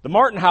 The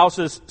martin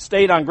houses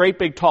stayed on great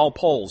big tall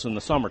poles in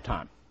the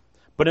summertime.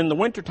 But in the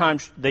wintertime,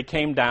 they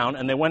came down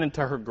and they went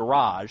into her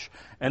garage.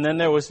 And then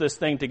there was this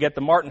thing to get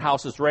the martin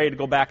houses ready to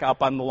go back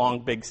up on the long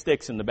big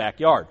sticks in the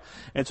backyard.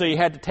 And so you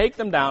had to take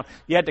them down.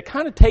 You had to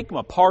kind of take them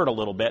apart a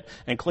little bit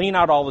and clean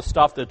out all the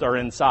stuff that are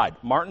inside.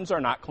 Martins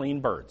are not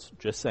clean birds,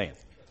 just saying.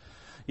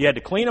 You had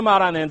to clean them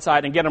out on the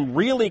inside and get them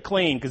really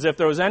clean, because if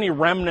there was any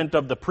remnant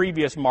of the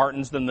previous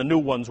martins, then the new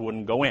ones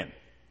wouldn't go in.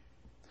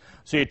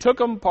 So you took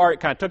them apart,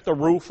 kind of took the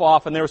roof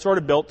off, and they were sort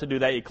of built to do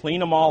that. You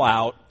clean them all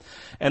out,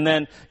 and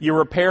then you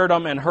repaired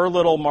them, and her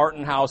little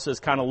martin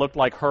houses kind of looked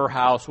like her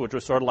house, which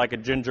was sort of like a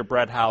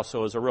gingerbread house, so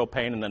it was a real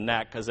pain in the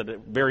neck because it was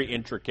very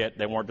intricate.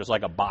 They weren't just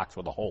like a box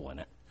with a hole in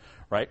it,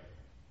 right?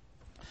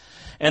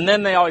 And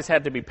then they always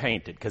had to be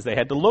painted because they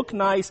had to look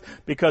nice,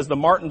 because the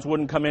martins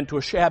wouldn't come into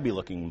a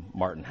shabby-looking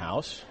martin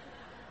house.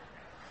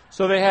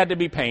 So they had to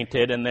be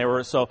painted, and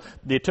so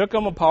you took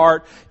them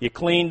apart, you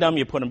cleaned them,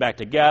 you put them back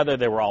together,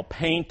 they were all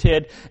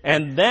painted,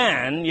 and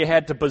then you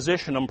had to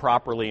position them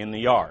properly in the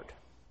yard.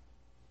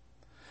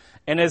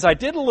 And as I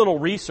did a little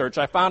research,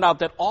 I found out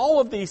that all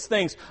of these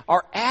things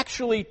are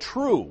actually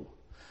true.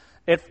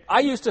 I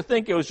used to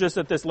think it was just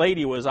that this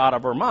lady was out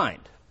of her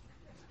mind,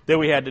 that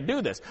we had to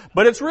do this.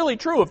 But it's really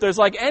true. If there's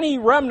like any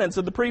remnants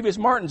of the previous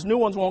martins, new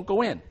ones won't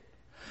go in.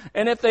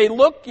 And if they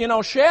look,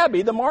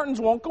 shabby, the martins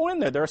won't go in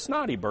there. They're a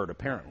snotty bird,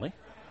 apparently.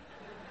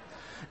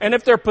 And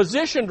if they're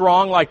positioned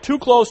wrong, like too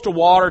close to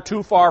water,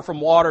 too far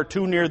from water,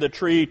 too near the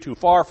tree, too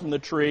far from the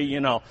tree,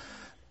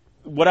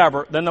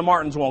 whatever, then the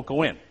martins won't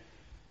go in.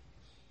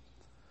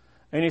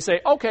 And you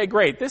say, okay,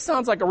 great, this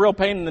sounds like a real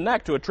pain in the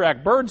neck to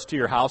attract birds to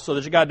your house so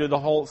that you got to do the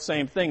whole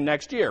same thing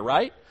next year,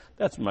 right?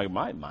 That's my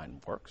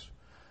mind works.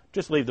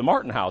 Just leave the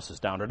martin houses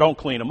down or don't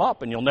clean them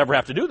up and you'll never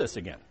have to do this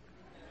again.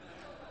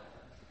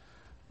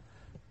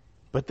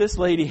 But this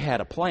lady had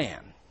a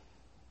plan.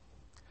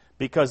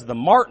 Because the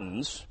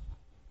martins,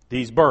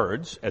 these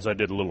birds, as I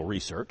did a little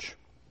research,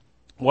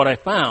 what I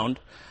found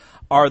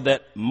are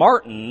that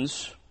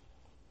martins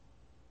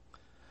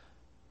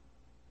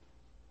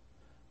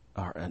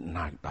are, and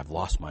I've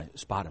lost my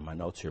spot in my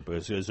notes here,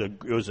 but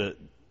it was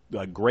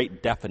a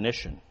great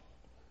definition.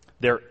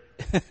 They're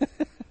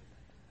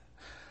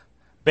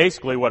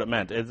basically what it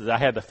meant is I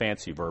had the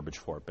fancy verbiage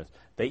for it, but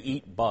they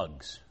eat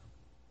bugs.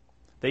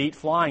 They eat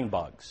flying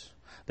bugs.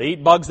 They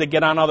eat bugs that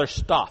get on other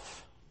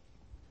stuff.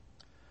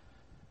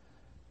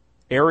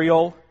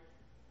 Aerial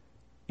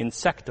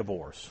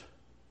insectivores.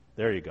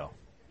 There you go.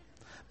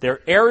 They're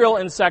aerial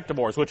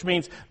insectivores, which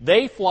means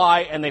they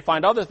fly and they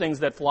find other things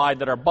that fly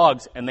that are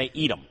bugs and they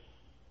eat them.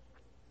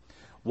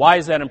 Why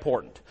is that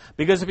important?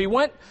 Because if you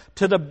went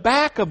to the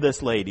back of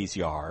this lady's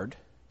yard,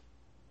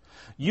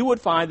 you would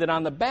find that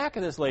on the back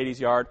of this lady's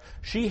yard,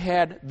 she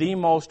had the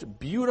most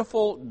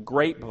beautiful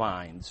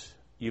grapevines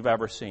you've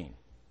ever seen.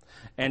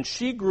 And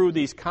she grew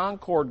these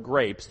Concord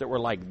grapes that were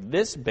like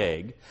this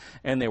big,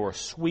 and they were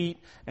sweet,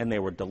 and they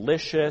were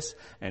delicious,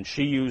 and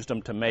she used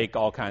them to make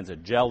all kinds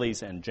of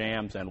jellies and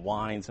jams and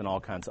wines and all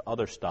kinds of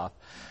other stuff.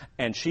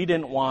 And she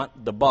didn't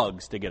want the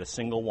bugs to get a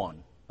single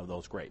one of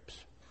those grapes.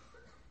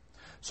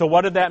 So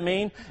what did that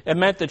mean? It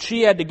meant that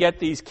she had to get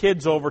these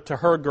kids over to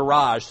her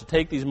garage to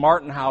take these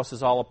martin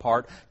houses all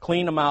apart,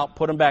 clean them out,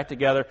 put them back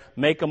together,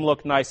 make them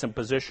look nice, and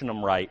position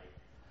them right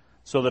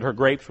so that her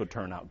grapes would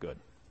turn out good.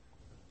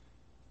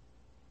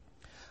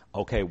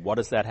 Okay, what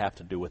does that have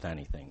to do with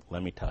anything?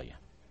 Let me tell you.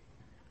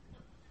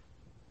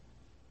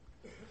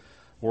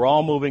 We're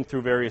all moving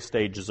through various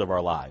stages of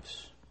our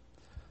lives.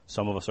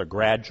 Some of us are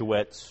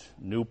graduates,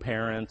 new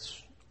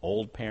parents,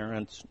 old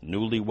parents,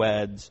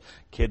 newlyweds,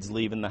 kids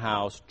leaving the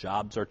house,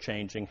 jobs are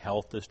changing,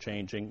 health is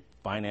changing,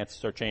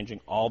 finances are changing,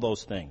 all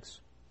those things.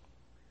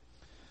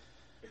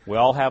 We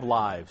all have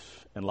lives,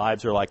 and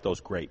lives are like those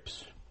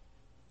grapes.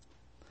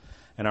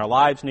 And our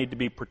lives need to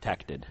be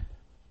protected.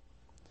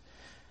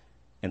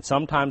 And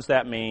sometimes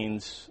that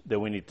means that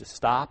we need to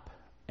stop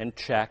and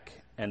check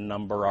and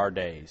number our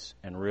days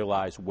and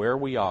realize where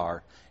we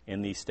are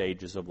in these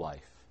stages of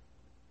life.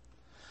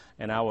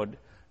 And I would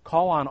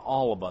call on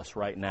all of us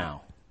right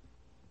now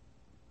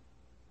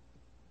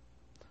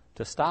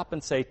to stop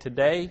and say,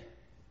 today,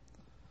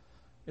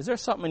 is there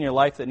something in your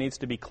life that needs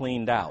to be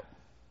cleaned out?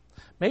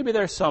 Maybe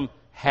there's some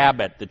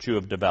habit that you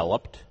have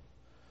developed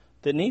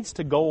that needs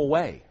to go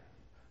away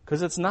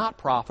because it's not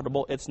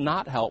profitable, it's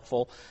not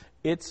helpful,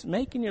 it's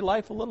making your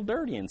life a little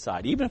dirty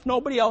inside, even if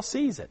nobody else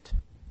sees it.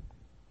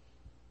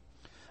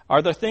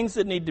 Are there things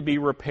that need to be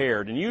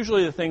repaired? And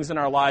usually the things in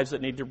our lives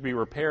that need to be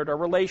repaired are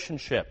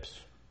relationships.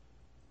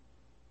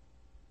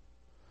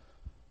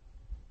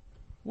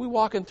 We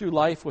walking through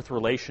life with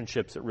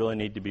relationships that really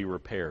need to be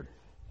repaired.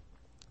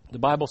 The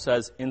Bible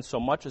says, in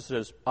so much as it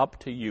is up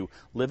to you,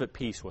 live at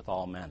peace with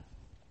all men.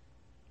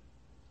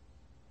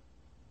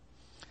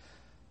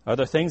 Are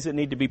there things that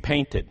need to be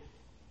painted?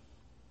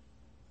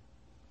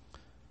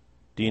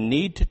 Do you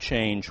need to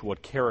change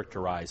what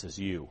characterizes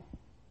you?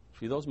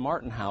 See, those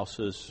martin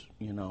houses,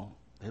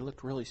 they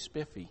looked really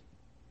spiffy.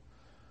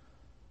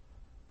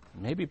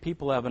 Maybe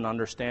people have an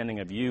understanding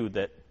of you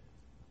that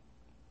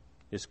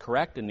is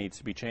correct and needs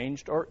to be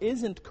changed, or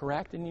isn't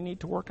correct and you need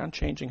to work on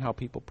changing how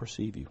people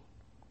perceive you.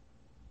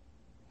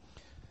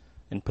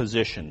 And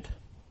positioned.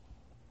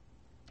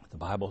 The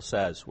Bible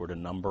says we're to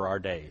number our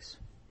days.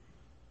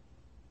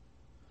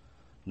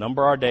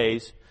 Number our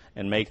days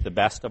and make the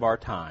best of our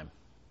time.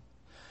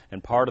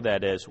 And part of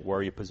that is, where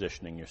are you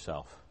positioning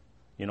yourself?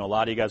 A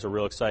lot of you guys are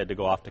real excited to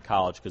go off to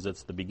college because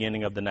it's the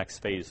beginning of the next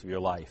phase of your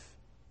life.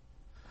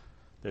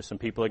 There's some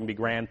people that can be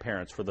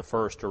grandparents for the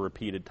first or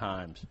repeated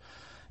times.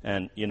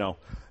 And,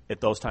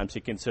 at those times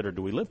you consider,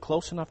 do we live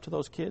close enough to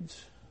those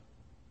kids?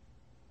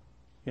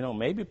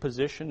 Maybe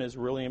position is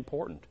really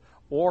important.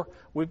 Or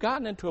we've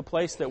gotten into a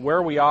place that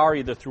where we are,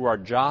 either through our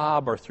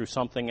job or through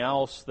something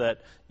else,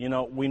 that, we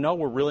know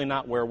we're really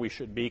not where we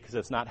should be because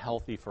it's not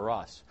healthy for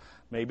us.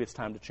 Maybe it's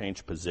time to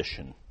change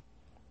position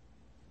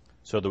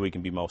so that we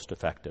can be most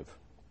effective.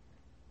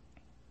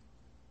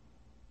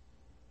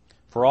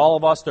 For all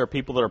of us, there are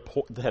people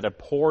that have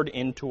poured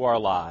into our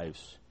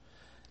lives,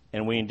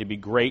 and we need to be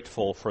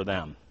grateful for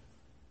them.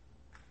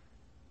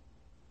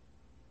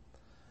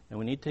 And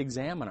we need to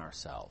examine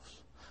ourselves.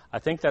 I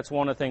think that's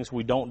one of the things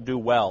we don't do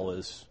well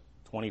as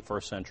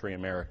 21st century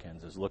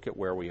Americans, is look at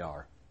where we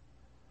are.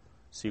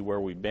 See where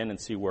we've been and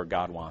see where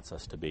God wants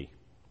us to be.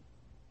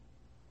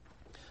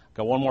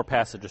 Got one more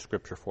passage of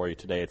Scripture for you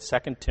today. It's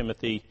 2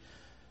 Timothy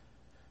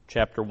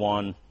chapter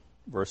 1,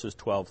 verses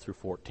 12 through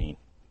 14.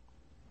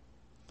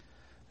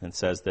 And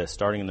says this,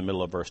 starting in the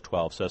middle of verse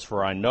 12, says,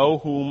 "For I know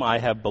whom I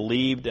have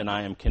believed, and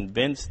I am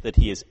convinced that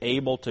he is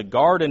able to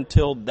guard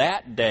until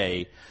that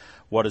day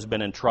what has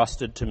been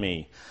entrusted to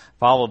me.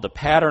 Follow the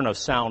pattern of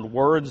sound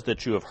words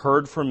that you have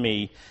heard from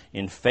me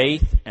in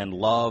faith and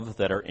love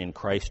that are in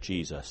Christ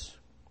Jesus.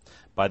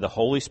 By the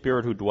Holy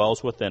Spirit who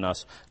dwells within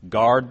us,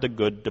 guard the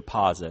good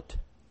deposit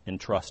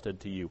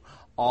entrusted to you."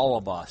 All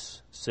of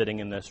us sitting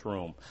in this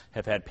room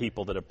have had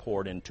people that have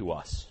poured into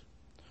us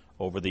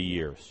over the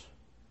years.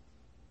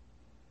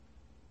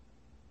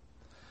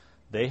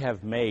 They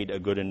have made a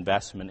good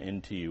investment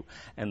into you.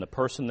 And the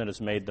person that has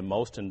made the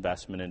most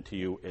investment into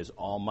you is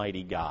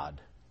Almighty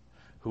God,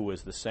 who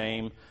is the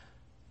same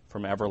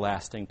from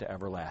everlasting to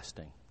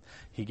everlasting.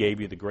 He gave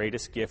you the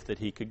greatest gift that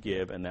he could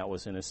give, and that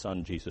was in his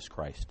Son, Jesus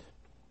Christ.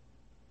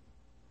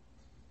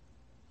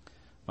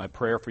 My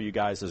prayer for you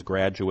guys as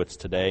graduates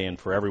today, and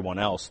for everyone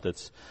else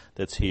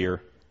that's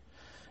here,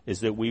 is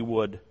that we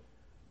would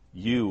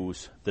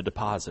use the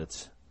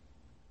deposits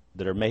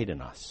that are made in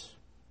us.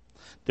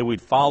 That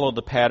we'd follow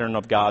the pattern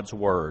of God's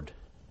Word.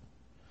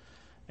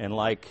 And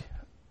like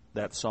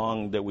that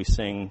song that we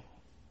sing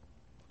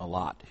a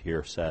lot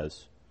here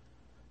says,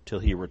 till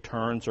he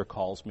returns or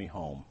calls me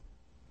home.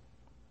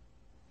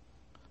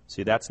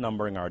 See, that's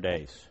numbering our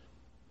days.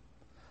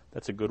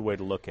 That's a good way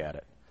to look at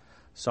it.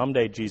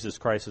 Someday Jesus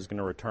Christ is going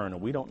to return,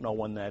 and we don't know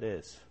when that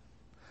is.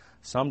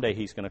 Someday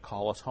he's going to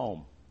call us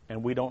home,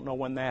 and we don't know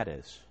when that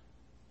is.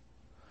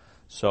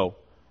 So,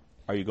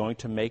 are you going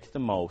to make the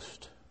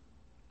most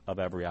of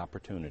every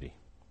opportunity?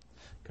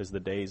 Because the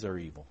days are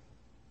evil.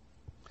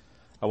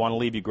 I want to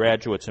leave you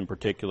graduates in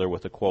particular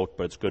with a quote,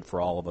 but it's good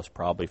for all of us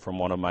probably, from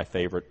one of my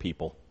favorite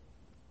people.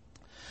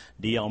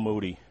 D.L.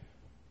 Moody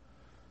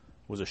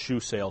was a shoe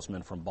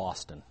salesman from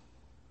Boston.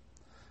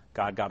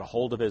 God got a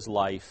hold of his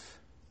life,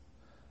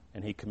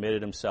 and he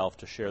committed himself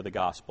to share the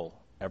gospel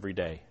every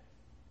day.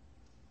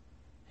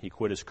 He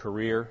quit his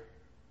career,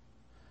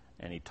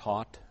 and he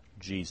taught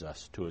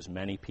Jesus to as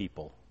many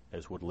people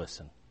as would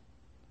listen.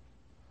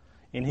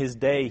 In his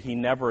day, he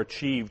never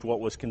achieved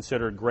what was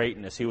considered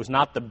greatness. He was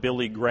not the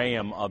Billy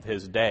Graham of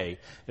his day.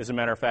 As a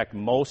matter of fact,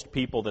 most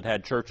people that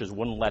had churches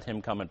wouldn't let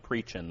him come and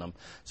preach in them.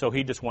 So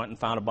he just went and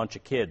found a bunch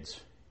of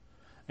kids,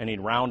 and he'd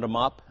round them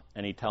up,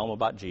 and he'd tell them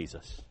about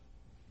Jesus.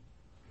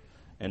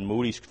 And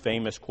Moody's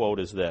famous quote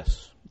is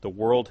this: "The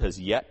world has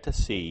yet to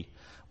see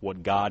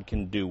what God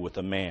can do with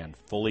a man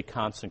fully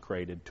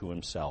consecrated to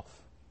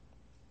himself.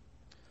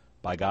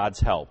 By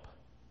God's help,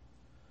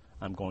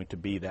 I'm going to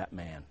be that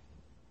man."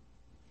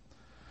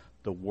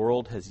 The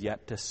world has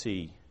yet to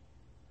see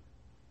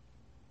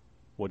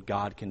what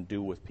God can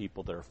do with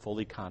people that are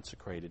fully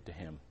consecrated to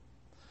him.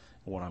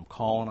 And what I'm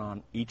calling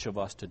on each of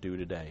us to do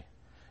today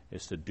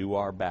is to do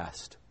our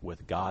best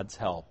with God's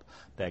help,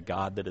 that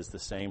God that is the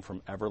same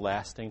from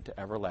everlasting to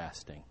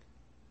everlasting,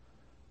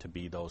 to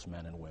be those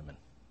men and women.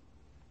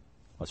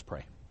 Let's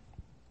pray.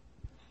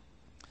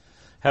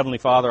 Heavenly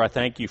Father, I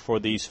thank you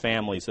for these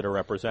families that are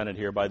represented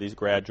here by these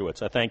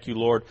graduates. I thank you,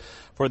 Lord,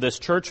 for this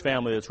church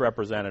family that's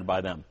represented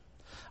by them.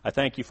 I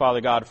thank you,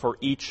 Father God, for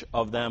each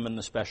of them and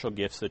the special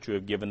gifts that you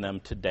have given them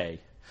today.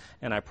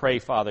 And I pray,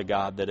 Father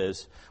God, that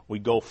as we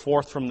go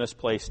forth from this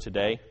place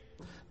today,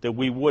 that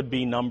we would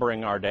be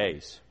numbering our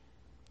days.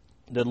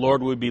 That,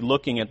 Lord, we'd be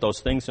looking at those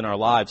things in our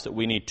lives that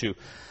we need to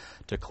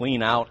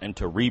clean out and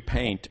to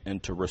repaint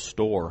and to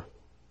restore.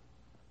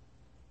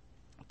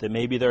 That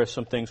maybe there are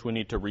some things we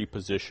need to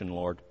reposition,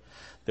 Lord.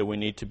 That we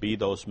need to be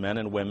those men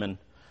and women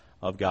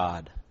of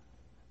God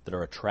that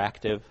are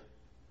attractive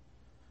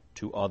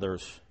to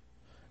others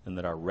and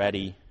that are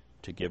ready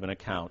to give an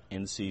account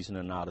in season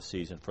and out of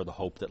season for the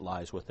hope that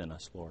lies within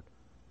us, Lord.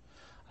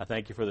 I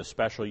thank you for the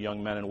special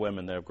young men and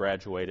women that have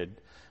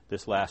graduated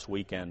this last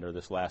weekend or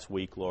this last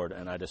week, Lord,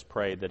 and I just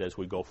pray that as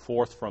we go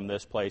forth from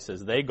this place,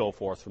 as they go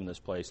forth from this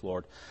place,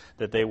 Lord,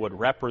 that they would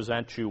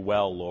represent you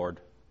well, Lord,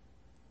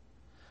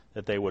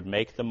 that they would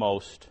make the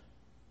most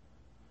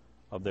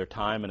of their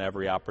time and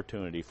every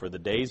opportunity, for the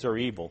days are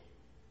evil,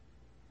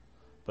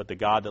 but the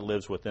God that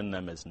lives within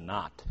them is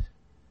not.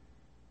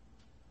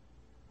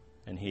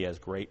 And he has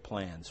great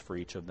plans for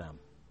each of them.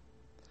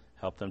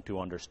 Help them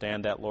to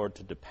understand that, Lord,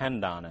 to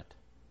depend on it,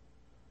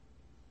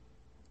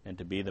 and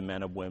to be the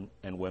men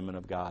and women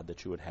of God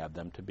that you would have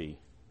them to be,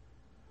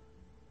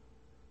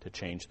 to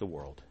change the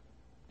world.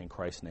 In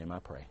Christ's name I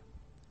pray.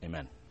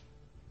 Amen.